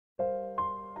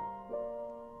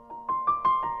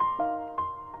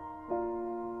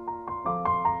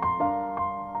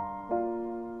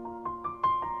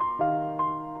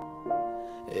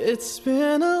It's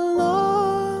been a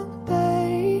long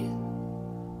day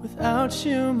without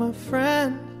you, my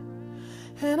friend,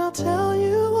 and I'll tell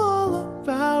you all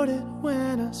about it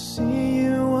when I see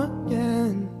you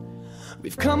again.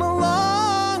 We've come a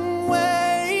long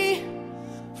way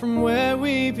from where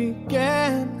we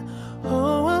began.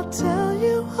 Oh, I'll tell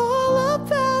you all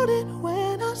about it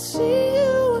when I see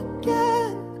you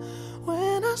again.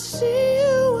 When I see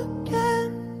you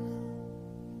again.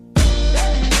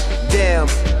 Damn,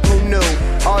 who knew?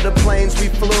 All the planes we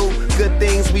flew, good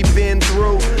things we've been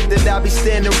through, that I'll be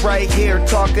standing right here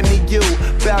talking to you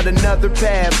about another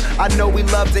path. I know we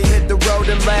love to hit the road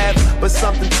and laugh, but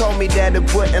something told me that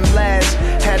it wouldn't last.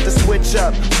 Had to switch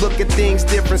up, look at things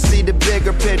different, see the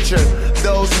bigger picture.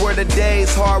 Those were the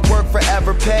days, hard work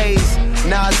forever pays.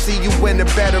 Now I see you in a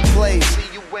better place.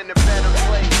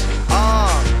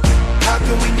 How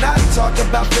can we not talk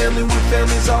about family when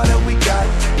family's all that we got?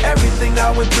 Everything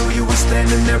I went through, you were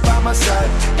standing there by my side,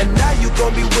 and now you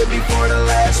gon' be with me for the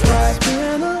last ride. It's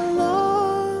been a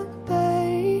long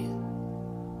day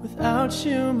without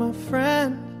you, my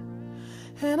friend,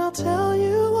 and I'll tell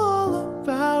you all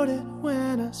about it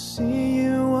when I see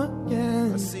you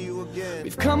again.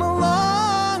 We've come a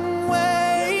long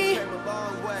way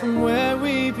from where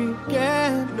we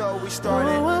began. You know we started.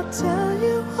 Oh, I'll tell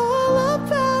you all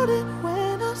about it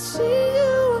when I see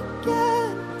you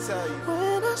again.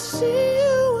 When I see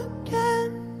you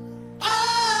again.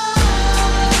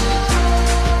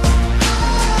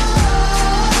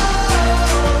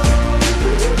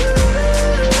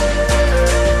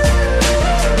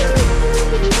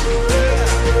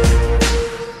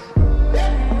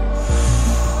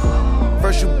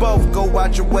 First you both go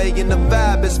out your way and the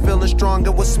vibe is feeling strong,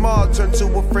 and what's small turn to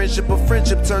a friendship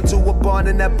turn to a bond,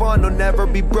 and that bond will never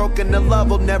be broken, the love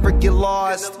will never get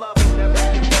lost.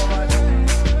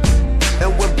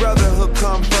 And when brotherhood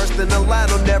come first, then the line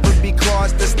will never be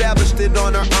crossed. Established it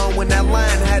on our own when that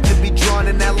line had to be drawn,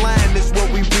 and that line is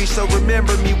what we reach, so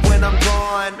remember me when I'm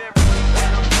gone.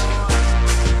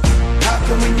 How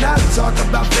can we not talk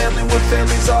about family when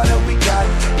family's all that we got?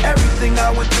 Everything I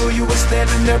went through, you were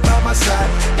standing there by my side,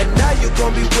 and now you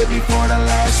gon' be with me for the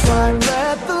last ride.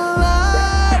 Let the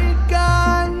light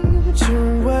guide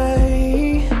your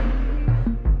way.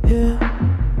 Yeah.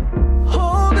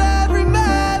 Hold every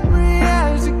memory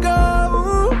as you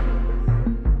go,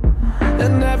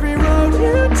 and every road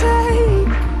you take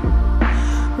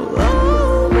will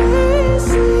always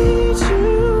lead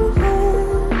you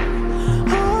home.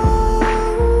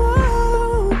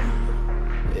 Oh,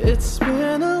 it's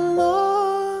been a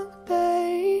long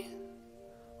day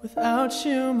without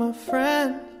you, my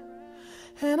friend,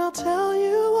 and I'll tell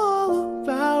you all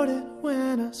about it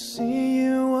when I see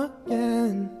you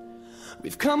again.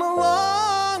 We've come a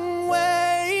long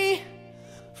way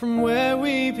from where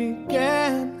we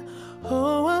began.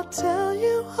 Oh, I'll tell